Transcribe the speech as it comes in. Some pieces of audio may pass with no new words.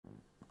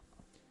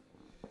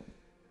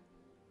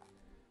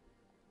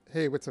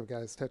Hey, what's up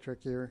guys?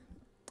 Tetrek here.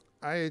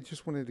 I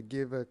just wanted to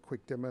give a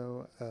quick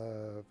demo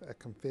of a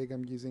config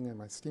I'm using on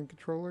my Steam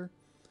controller.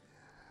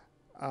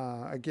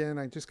 Again,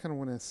 I just kind of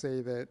want to say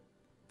that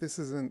this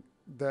isn't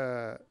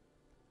the,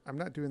 I'm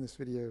not doing this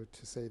video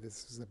to say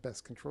this is the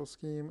best control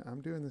scheme. I'm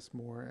doing this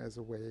more as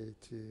a way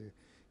to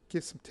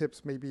give some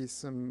tips, maybe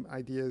some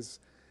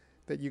ideas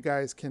that you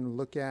guys can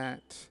look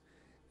at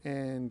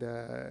and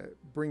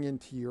bring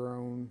into your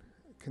own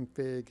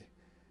config,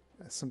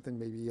 something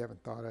maybe you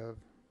haven't thought of.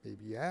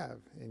 Maybe you have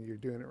and you're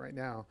doing it right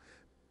now.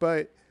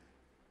 But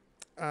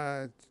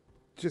uh,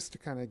 just to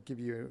kind of give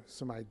you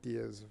some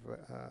ideas of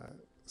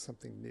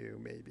something new,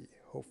 maybe,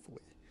 hopefully.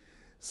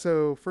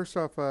 So, first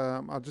off,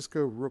 I'll just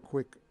go real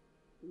quick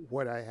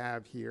what I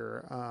have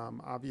here.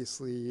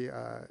 Obviously,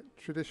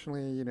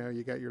 traditionally,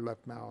 you got your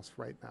left mouse,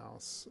 right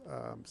mouse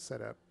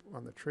set up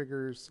on the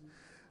triggers.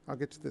 I'll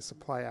get to this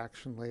apply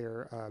action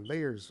layer.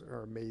 Layers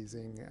are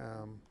amazing.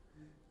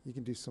 You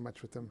can do so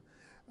much with them.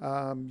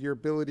 Your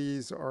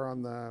abilities are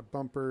on the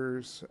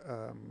bumpers.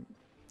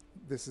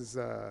 This is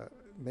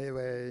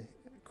melee,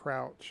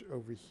 crouch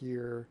over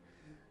here,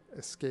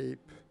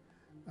 escape.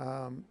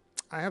 I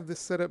have this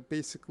set up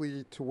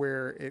basically to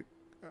where it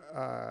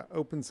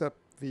opens up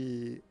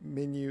the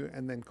menu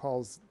and then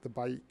calls the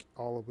bike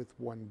all with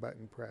one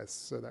button press,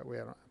 so that way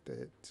I don't have to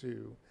hit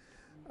two.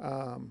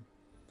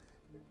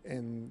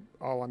 And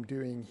all I'm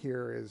doing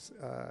here is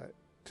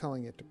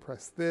telling it to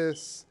press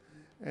this,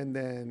 and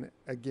then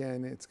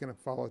again it's going to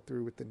follow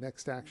through with the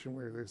next action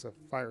where there's a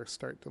fire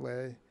start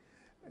delay,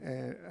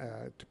 and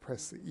to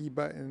press the E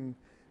button,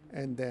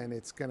 and then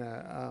it's going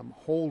to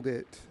hold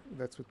it.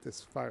 That's what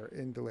this fire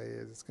in delay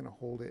is. It's going to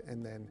hold it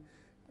and then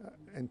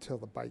until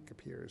the bike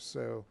appears.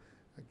 So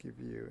I'll give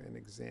you an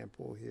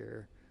example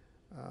here.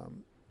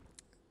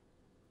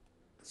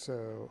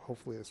 So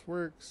hopefully this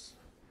works.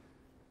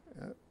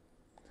 Of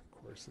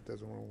course it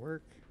doesn't want to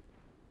work.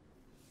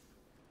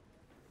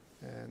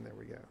 And there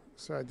we go.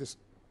 So I just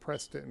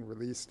pressed it and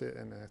released it,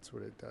 and that's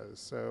what it does.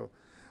 So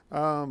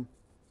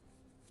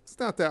it's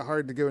not that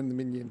hard to go in the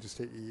menu and just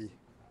hit E,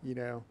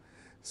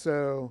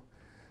 So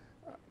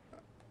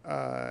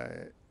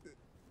for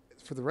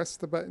the rest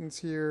of the buttons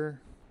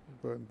here,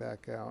 going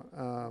back out,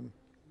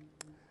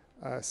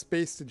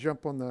 space to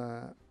jump on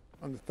the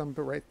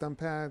right thumb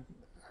pad.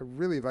 I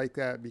really like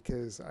that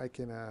because I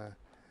can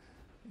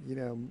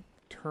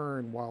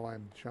turn while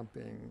I'm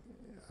jumping,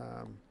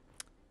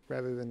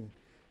 rather than,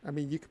 I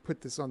mean, you could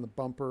put this on the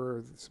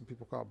bumper. Some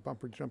people call it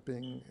bumper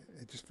jumping.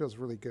 It just feels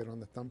really good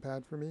on the thumb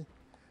pad for me.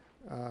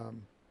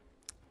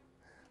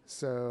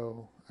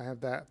 So I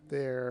have that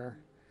there.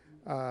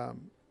 A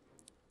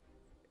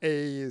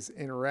is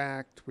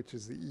interact, which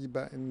is the E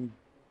button.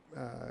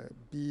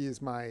 B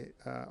is my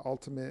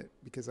ultimate,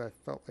 because I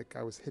felt like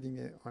I was hitting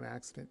it on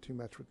accident too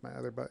much with my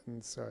other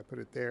buttons, so I put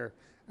it there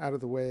out of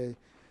the way,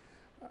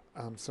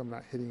 so I'm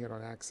not hitting it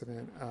on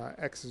accident.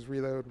 X is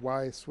reload.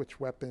 Y is switch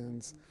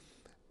weapons.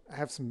 I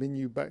have some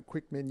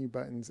quick menu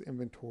buttons,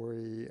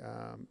 inventory,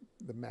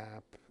 the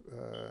map,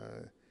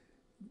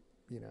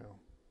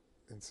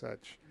 and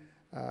such.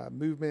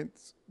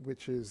 Movement,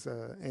 which is,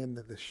 and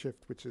the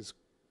shift, which is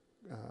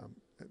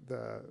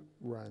the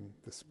run,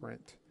 the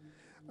sprint.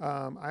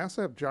 I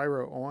also have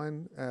gyro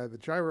on. The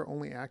gyro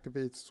only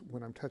activates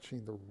when I'm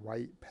touching the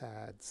right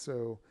pad.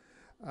 So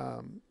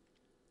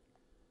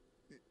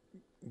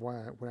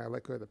when I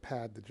let go of the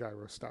pad, the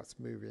gyro stops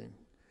moving.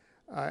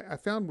 I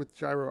found with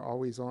gyro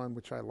always on,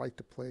 which I like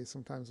to play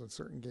sometimes on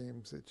certain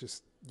games, it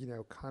just,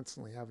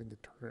 constantly having to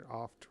turn it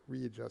off to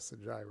readjust the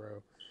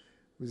gyro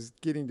was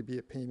getting to be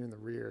a pain in the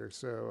rear.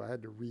 So I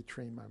had to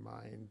retrain my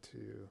mind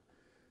to,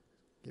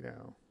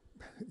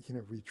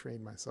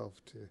 retrain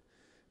myself to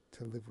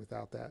live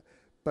without that.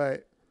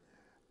 But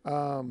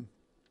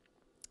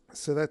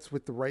so that's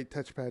with the right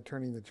touchpad,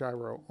 turning the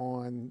gyro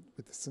on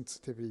with the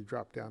sensitivity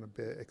drop down a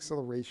bit.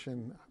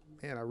 Acceleration,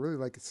 man, I really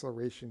like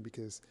acceleration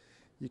because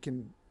you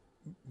can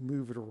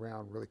move it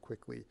around really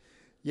quickly.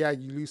 Yeah,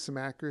 you lose some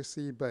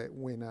accuracy, but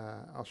when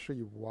I'll show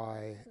you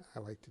why I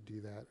like to do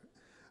that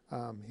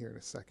here in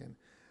a second.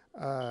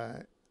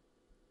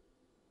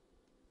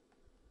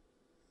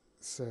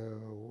 So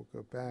we'll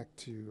go back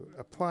to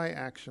apply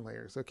action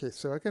layers. Okay,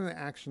 so I got an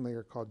action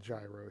layer called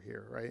gyro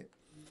here, right?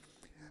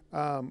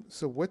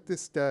 So what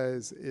this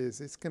does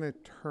is it's going to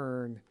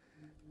turn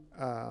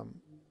the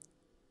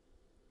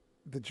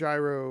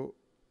gyro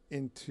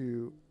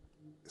into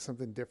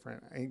something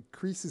different. It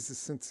increases the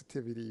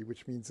sensitivity,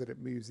 which means that it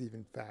moves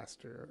even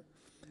faster.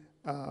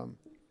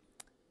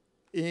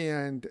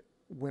 And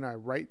when I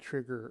right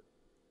trigger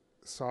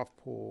soft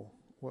pull,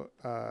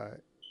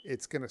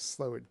 it's going to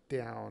slow it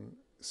down.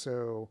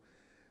 So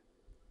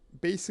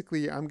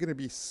basically, I'm going to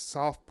be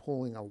soft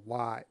pulling a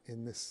lot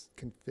in this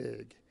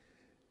config,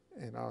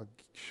 and I'll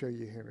show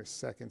you here in a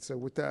second. So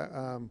with that,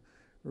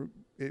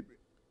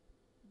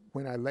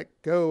 when I let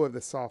go of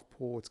the soft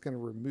pull, it's going to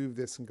remove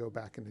this and go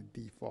back into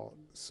default.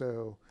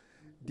 So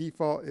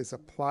default is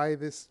apply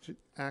this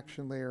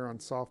action layer on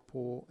soft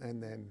pull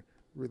and then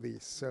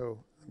release. So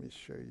let me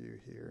show you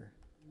here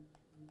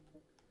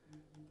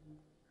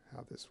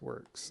how this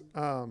works.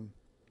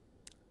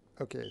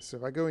 Okay, so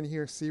if I go in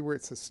here, see where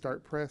it says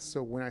start press.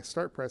 So when I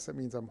start press, that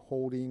means I'm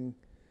holding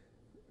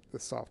the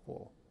soft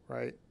pull,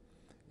 right?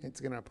 And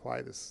it's going to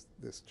apply this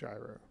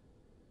gyro.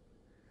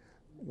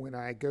 When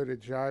I go to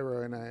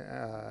gyro and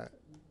I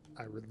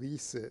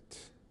release it,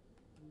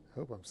 I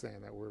hope I'm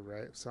saying that word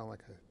right. I sound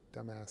like a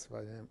dumbass if I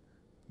am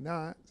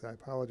not, so I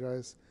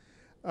apologize.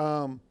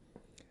 When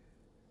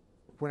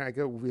I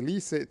go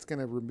release it, it's going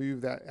to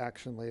remove that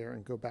action layer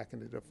and go back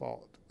into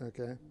default,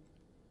 okay?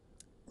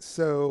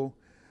 So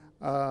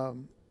I'll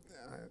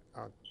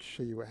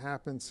show you what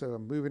happens. So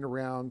I'm moving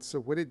around. So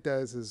what it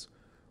does is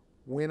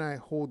when I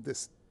hold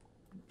this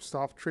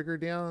soft trigger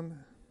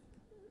down,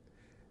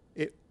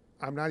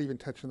 I'm not even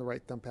touching the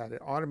right thumb pad.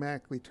 It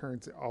automatically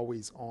turns it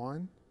always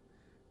on.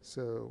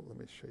 So let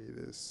me show you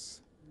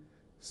this.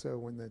 So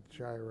when the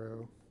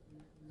gyro,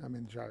 I'm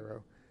in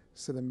gyro.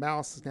 So the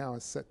mouse now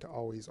is set to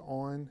always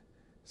on.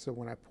 So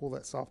when I pull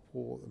that soft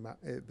pull,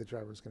 the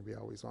gyro is going to be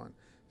always on.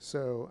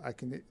 So I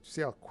can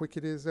see how quick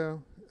it is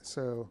though.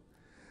 So,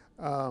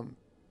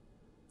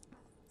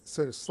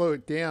 so to slow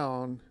it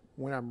down,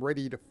 when I'm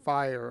ready to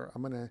fire,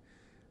 I'm going to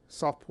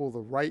soft pull the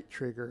right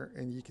trigger,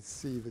 and you can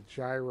see the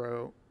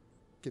gyro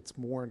gets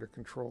more under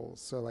control.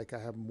 So like I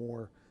have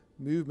more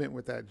movement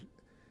with that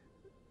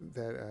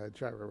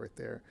gyro right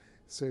there.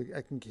 So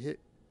I can hit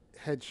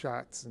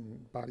headshots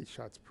and body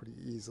shots pretty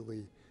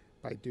easily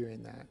by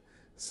doing that.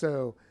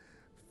 So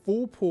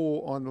full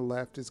pull on the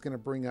left is going to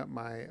bring up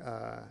my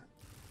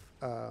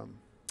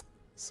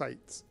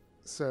sights.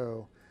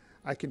 So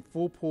I can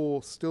full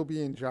pull, still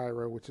be in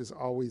gyro, which is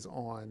always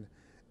on,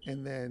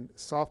 and then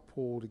soft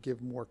pull to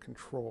give more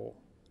control.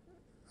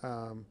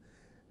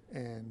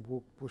 And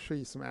we'll show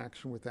you some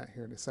action with that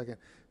here in a second.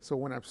 So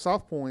when I'm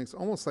soft pulling, it's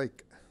almost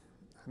like,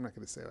 I'm not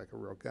going to say like a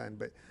real gun,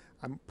 but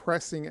I'm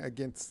pressing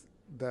against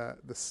the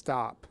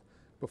stop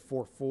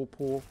before full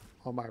pull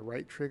on my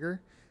right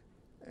trigger.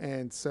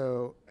 And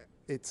so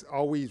it's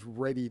always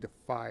ready to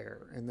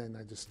fire, and then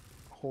I just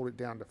hold it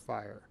down to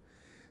fire.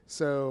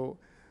 So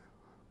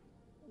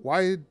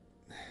why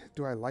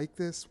do I like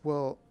this?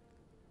 Well,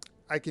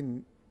 I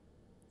can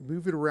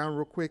move it around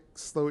real quick,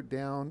 slow it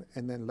down,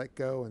 and then let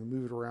go and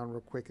move it around real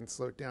quick and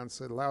slow it down.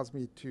 So it allows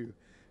me to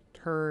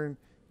turn,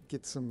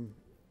 get some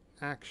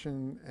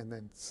action, and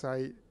then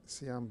sight,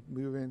 see how I'm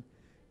moving,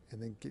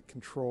 and then get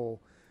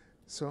control.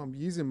 So I'm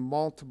using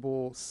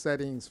multiple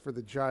settings for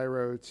the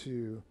gyro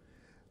to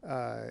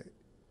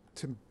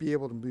be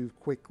able to move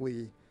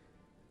quickly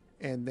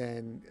and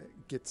then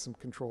get some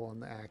control on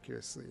the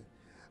accuracy.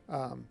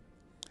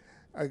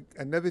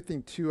 Another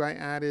thing too I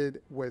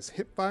added was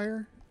hip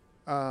fire.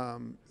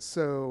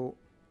 So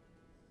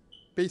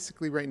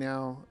basically right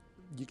now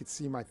you can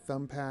see my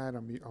thumb pad.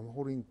 I'm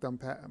holding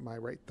my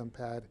right thumb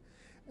pad.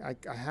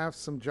 I have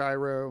some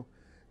gyro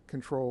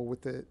control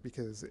with it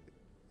because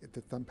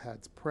the thumb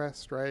pad's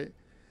pressed, right?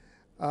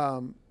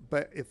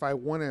 But if I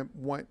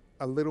want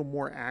a little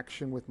more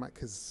action with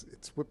because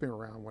it's whipping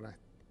around when I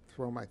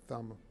throw my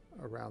thumb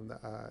around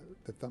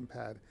the thumb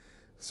pad.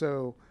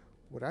 So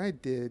what I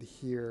did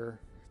here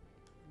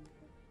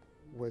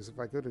was, if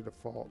I go to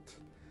default,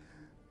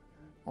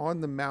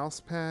 on the mouse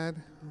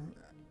pad,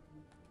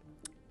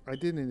 I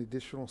did an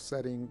additional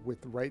setting with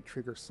right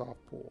trigger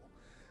soft pull.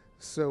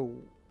 So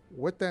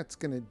what that's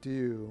going to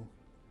do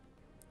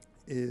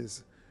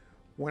is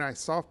when I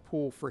soft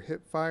pull for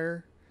hip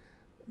fire,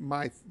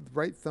 my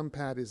right thumb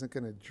pad isn't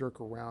going to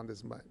jerk around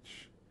as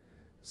much.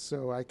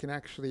 So I can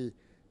actually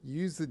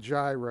use the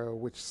gyro,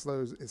 which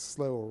is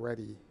slow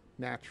already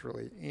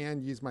naturally,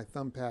 and use my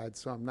thumb pad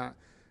so I'm not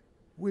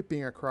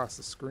whipping across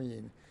the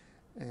screen,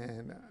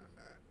 and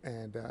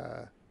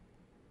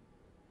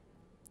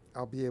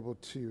I'll be able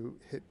to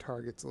hit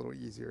targets a little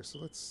easier. So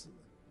let's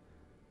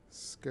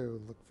go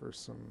look for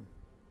some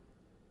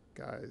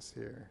guys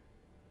here,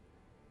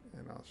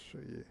 and I'll show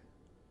you.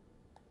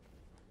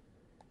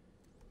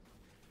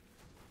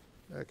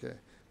 Okay,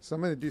 so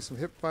I'm going to do some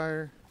hip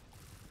fire.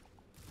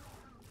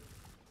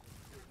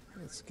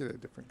 Let's get a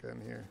different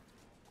gun here.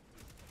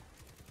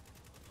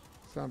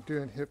 So I'm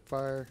doing hip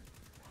fire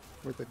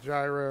with a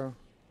gyro.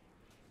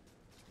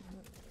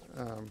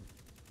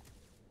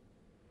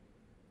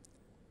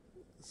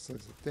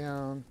 Slows it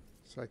down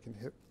so I can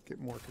get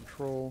more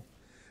control.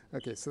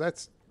 Okay, so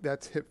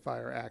that's hip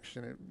fire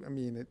action. I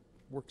mean, it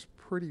works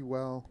pretty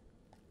well.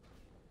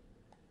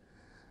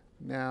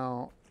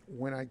 Now,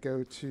 when I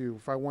go to,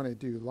 if I want to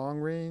do long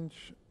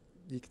range,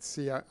 you can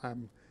see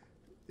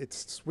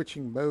it's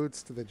switching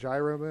modes to the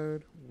gyro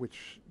mode,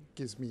 which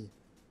gives me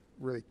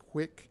really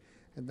quick,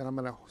 and then I'm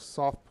going to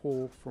soft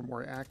pull for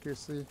more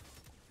accuracy.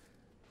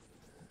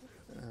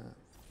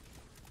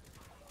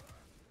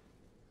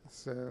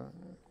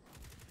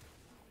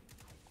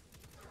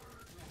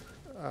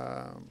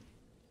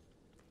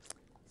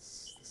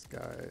 This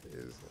guy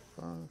is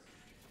above.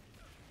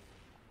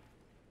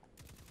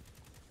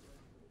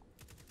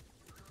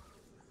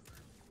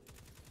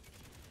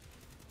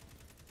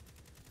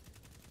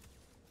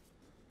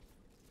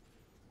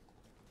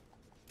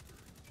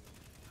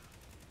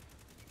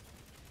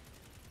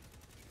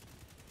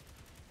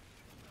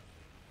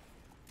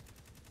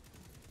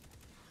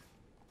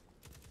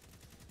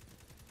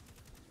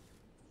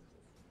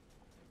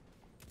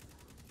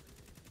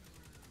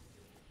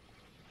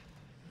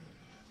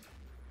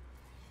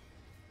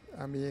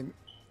 I mean,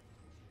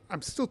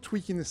 I'm still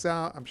tweaking this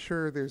out. I'm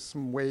sure there's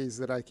some ways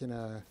that I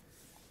can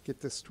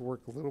get this to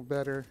work a little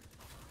better,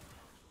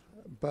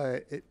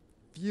 but it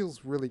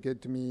feels really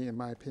good to me, in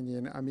my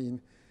opinion. I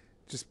mean,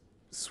 just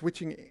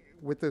switching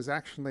with those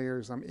action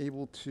layers, I'm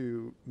able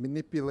to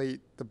manipulate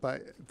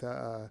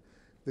the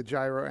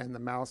gyro and the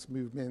mouse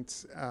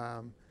movements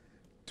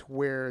to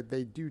where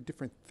they do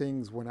different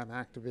things when I'm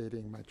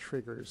activating my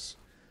triggers.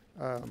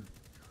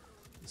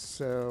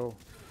 So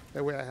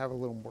that way I have a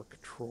little more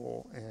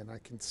control, and I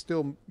can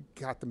still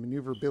got the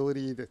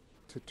maneuverability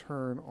to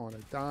turn on a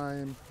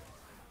dime,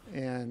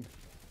 and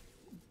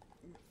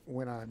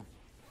when I'm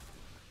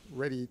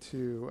ready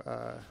to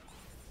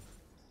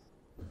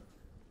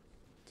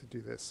do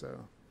this. So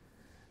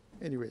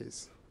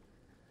anyways,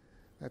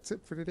 that's it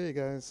for today,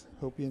 guys.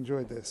 Hope you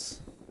enjoyed this.